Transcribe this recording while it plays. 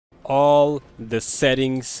all the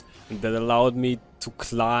settings that allowed me to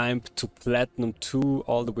climb to Platinum 2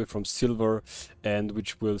 all the way from Silver, and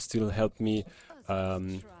which will still help me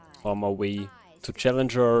on my way to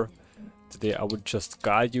Challenger. Today I will just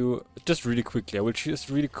guide you just really quickly. I will just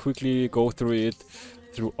really quickly go through it,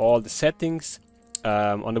 through all the settings.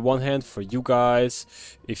 On the one hand, for you guys,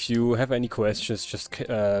 if you have any questions, just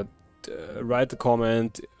write a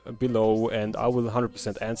comment below and I will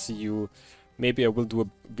 100% answer you. Maybe I will do a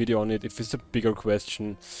video on it if it's a bigger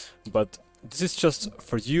question, but this is just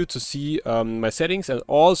for you to see my settings, and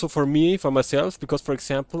also for me, for myself, because for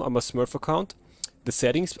example on my Smurf account, the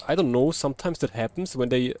settings, I don't know, sometimes that happens when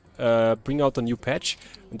they bring out a new patch,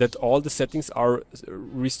 that all the settings are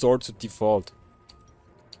restored to default.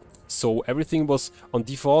 So everything was on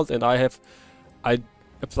default, and I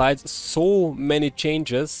applied so many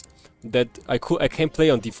changes that I can't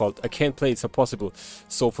play on default. I can't play, it's impossible.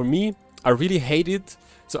 So for me, I really hate it.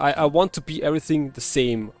 So I want to be everything the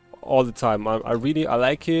same all the time. I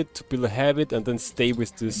like it to build a habit and then stay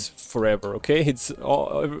with this forever, okay? It's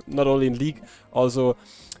not only in League, also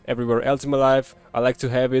everywhere else in my life. I like to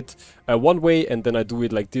have it one way, and then I do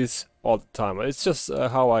it like this all the time. It's just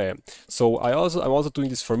how I am. So I'm also doing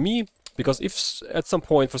this for me, because if at some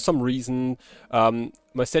point, for some reason,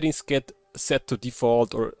 my settings get set to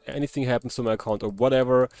default or anything happens to my account or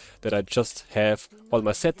whatever, that I just have all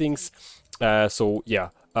my settings. So yeah,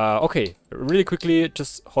 okay, really quickly,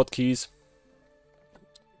 just hotkeys.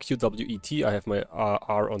 QWET, I have my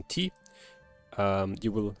R on T.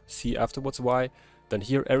 You will see afterwards why. Then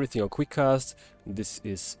here everything on quickcast. This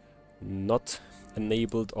is not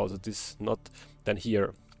enabled, also this not. Then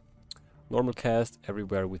here normal cast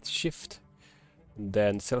everywhere with shift.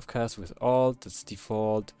 Then self cast with alt, that's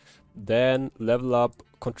default. Then level up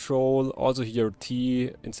control, also here T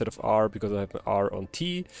instead of R because I have my R on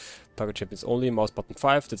T. Target champions only, mouse button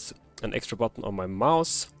 5, that's an extra button on my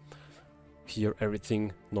mouse. Here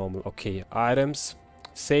everything normal. Okay, items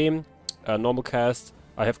same. Normal cast,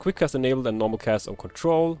 I have quick cast enabled and normal cast on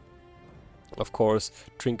control. Of course,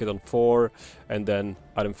 trinket on 4, and then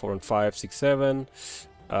item 4 on 5, 6, 7.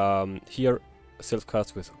 Here self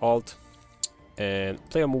cast with alt. And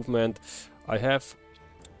player movement, I have,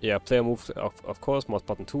 yeah, player move of course, mouse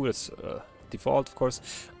button 2, that's default of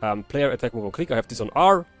course. Player attack move on click, I have this on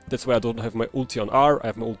R, that's why I don't have my ulti on R, I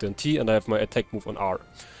have my ulti on T, and I have my attack move on R.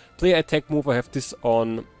 Player attack move, I have this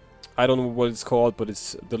on, I don't know what it's called, but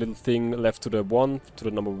it's the little thing left to the 1, to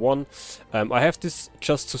the number 1. I have this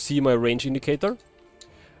just to see my range indicator.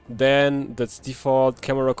 Then that's default,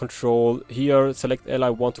 camera control, here select ally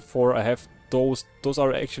 1 to 4, I have those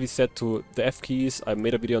are actually set to the F keys. I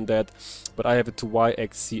made a video on that, but I have it to Y,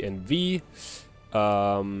 X, C, and V.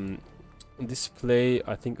 Display,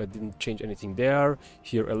 I think I didn't change anything there.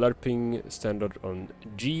 Here alerting standard on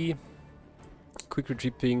G. Quick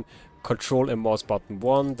retrieving, control and mouse button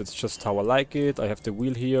 1. That's just how I like it. I have the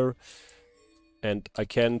wheel here, and I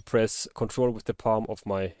can press control with the palm of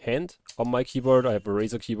my hand on my keyboard. I have a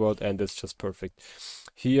Razer keyboard, and that's just perfect.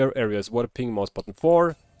 Here area is water ping, mouse button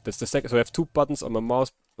 4. That's the second, so I have 2 buttons on my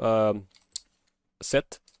mouse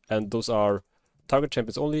set, and those are target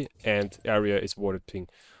champions only, and area is water ping.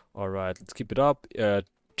 Alright, let's keep it up.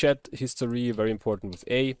 Chat history, very important with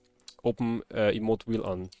A. Open emote wheel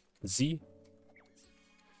on Z.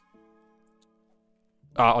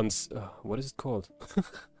 What is it called?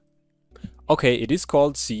 Okay, it is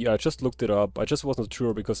called C. I just looked it up. I just wasn't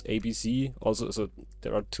sure because ABC also, so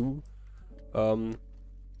there are 2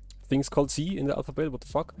 things called C in the alphabet. What the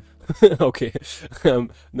fuck? Okay,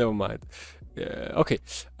 never mind. Okay,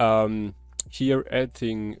 here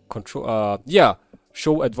adding control. Yeah,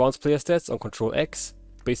 show advanced player stats on control X,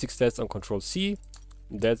 basic stats on control C.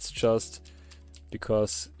 That's just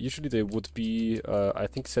because usually they would be, I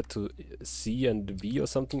think, set to C and V or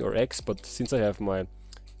something, or X. But since I have my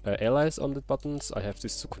allies on the buttons, I have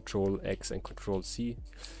this to control X and control C.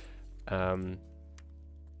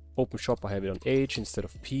 Open shop, I have it on H instead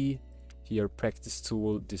of P. Here practice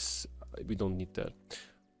tool, this we don't need that.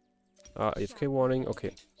 AFK warning,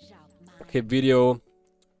 okay. Okay, video,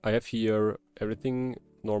 I have here everything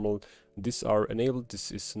normal. These are enabled,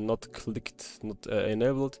 this is not clicked, not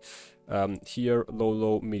enabled. Here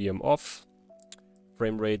low, medium off.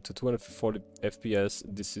 Frame rate to 240 FPS,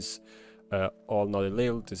 this is all not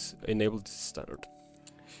enabled, this enabled, this is standard.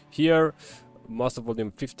 Here master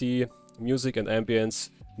volume 50, music and ambience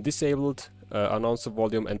disabled. Announcer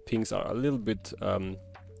volume and pings are a little bit,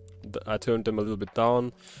 I turned them a little bit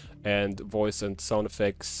down, and voice and sound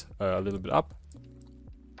effects a little bit up.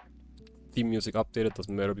 theme music updated,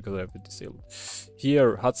 doesn't matter because I have it disabled.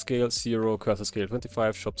 Here, HUD scale 0, cursor scale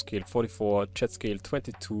 25, shop scale 44, chat scale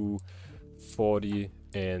 22, 40,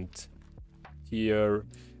 and here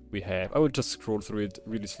we have, I will just scroll through it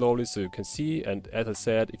really slowly so you can see, and as I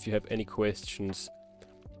said, if you have any questions,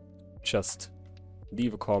 just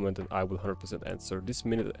leave a comment and I will 100% answer. This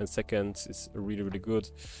minute and seconds is really good.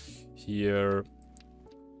 Here,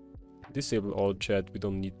 disable all chat, we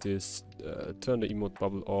don't need this. Turn the emote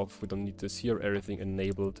bubble off, we don't need this. Here, everything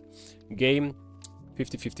enabled. Game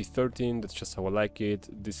 50-50-13, that's just how I like it.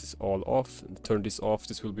 This is all off. Turn this off,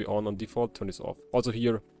 this will be on default. Turn this off. Also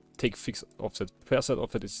here, take fix offset. Percent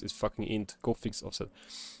offset is fucking int. Go fix offset.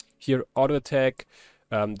 Here, auto attack.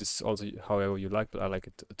 This is also however you like, but I like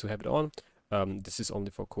it to have it on. This is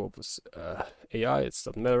only for Corpus AI, it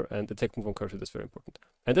doesn't matter. And attack move on cursor, that's very important.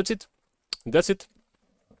 And that's it. That's it.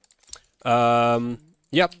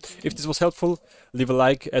 Yeah, if this was helpful, leave a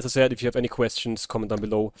like. As I said, if you have any questions, comment down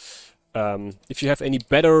below. If you have any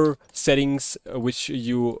better settings which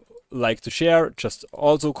you like to share, just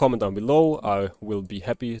also comment down below. I will be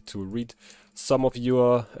happy to read some of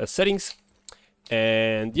your settings.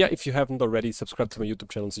 And yeah, if you haven't already, subscribe to my YouTube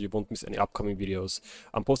channel so you won't miss any upcoming videos.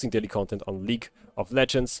 I'm posting daily content on League of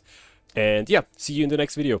Legends. And yeah, see you in the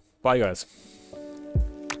next video. Bye guys.